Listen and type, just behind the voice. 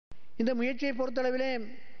இந்த முயற்சியை பொறுத்தளவிலே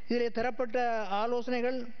இதிலே தரப்பட்ட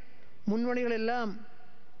ஆலோசனைகள் முன்மொழிகள் எல்லாம்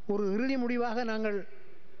ஒரு இறுதி முடிவாக நாங்கள்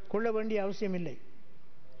கொள்ள வேண்டிய அவசியமில்லை.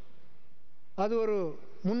 அது ஒரு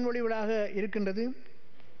முன்மொழிவுகளாக இருக்கின்றது.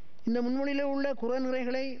 இந்த முன்மொழியில் உள்ள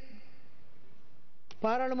குறைநிறைகளை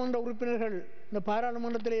பாராளுமன்ற உறுப்பினர்கள் இந்த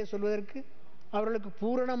பாராளுமன்றத்திலே சொல்வதற்கு அவர்களுக்கு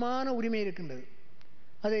பூரணமான உரிமை இருக்கின்றது.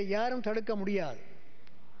 அதை யாரும் தடுக்க முடியாது.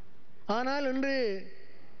 ஆனால் இன்று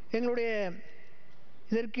எங்களுடைய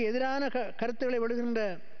இதற்கு எதிரான கருத்துக்களை விடுகின்ற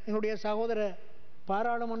எங்களுடைய சகோதர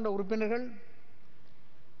பாராளுமன்ற உறுப்பினர்கள்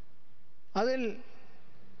அதில்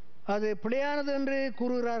அது பிழையானது என்று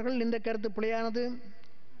கூறுகிறார்கள். இந்த கருத்து பிழையானது,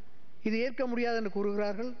 இது ஏற்க முடியாது என்று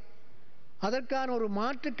கூறுகிறார்கள். அதற்கான ஒரு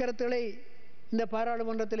மாற்று கருத்துக்களை இந்த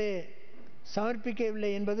பாராளுமன்றத்திலே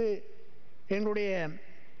சமர்ப்பிக்கவில்லை என்பது எங்களுடைய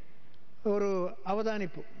ஒரு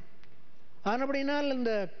அவதானிப்பு. ஆனபடினால்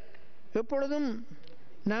இந்த எப்பொழுதும்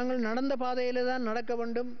நாங்கள் நடந்த பாதையிலே தான் நடக்க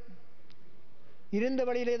வேண்டும், இருந்த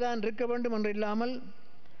வழியிலே தான் இருக்க வேண்டும் என்று இல்லாமல்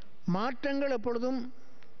மாற்றங்கள் எப்பொழுதும்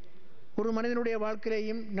ஒரு மனிதனுடைய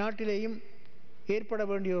வாழ்க்கையிலேயும் நாட்டிலேயும் ஏற்பட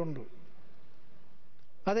வேண்டிய ஒன்று.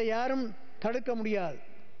 அதை யாரும் தடுக்க முடியாது.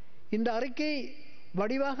 இந்த அறிக்கை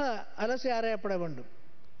வடிவாக அலசி ஆராயப்பட வேண்டும்.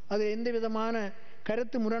 அது எந்த விதமான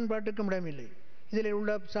கருத்து முரண்பாட்டுக்கும் இடமில்லை. இதில்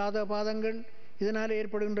உள்ள சாத பாதங்கள், இதனால்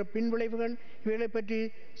ஏற்படுகின்ற பின்விளைவுகள், இவைகளை பற்றி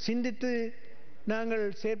சிந்தித்து நாங்கள்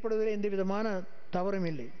செயற்படுவதில் எந்த விதமான தவறும்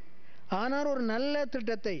இல்லை. ஆனால் ஒரு நல்ல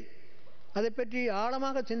திட்டத்தை அதை பற்றி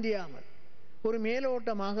ஆழமாக சிந்தியாமல் ஒரு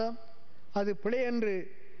மேலோட்டமாக அது பிழை என்று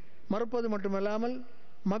மறுப்பது மட்டுமல்லாமல்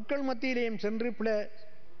மக்கள் மத்தியிலேயும் சென்று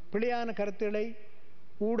பிழையான கருத்துக்களை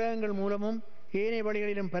ஊடகங்கள் மூலமும் ஏனைய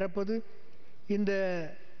வழிகளிலும் பரப்பது இந்த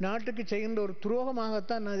நாட்டுக்கு செய்கின்ற ஒரு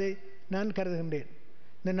துரோகமாகத்தான் அதை நான் கருதுகின்றேன்.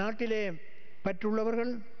 இந்த நாட்டிலே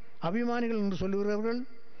பற்றுள்ளவர்கள், அபிமானிகள் என்று சொல்லுகிறவர்கள்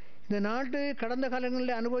இந்த நாட்டு கடந்த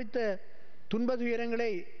காலங்களில் அனுபவித்த துன்ப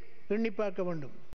துயரங்களை எண்ணி பார்க்க வேண்டும்.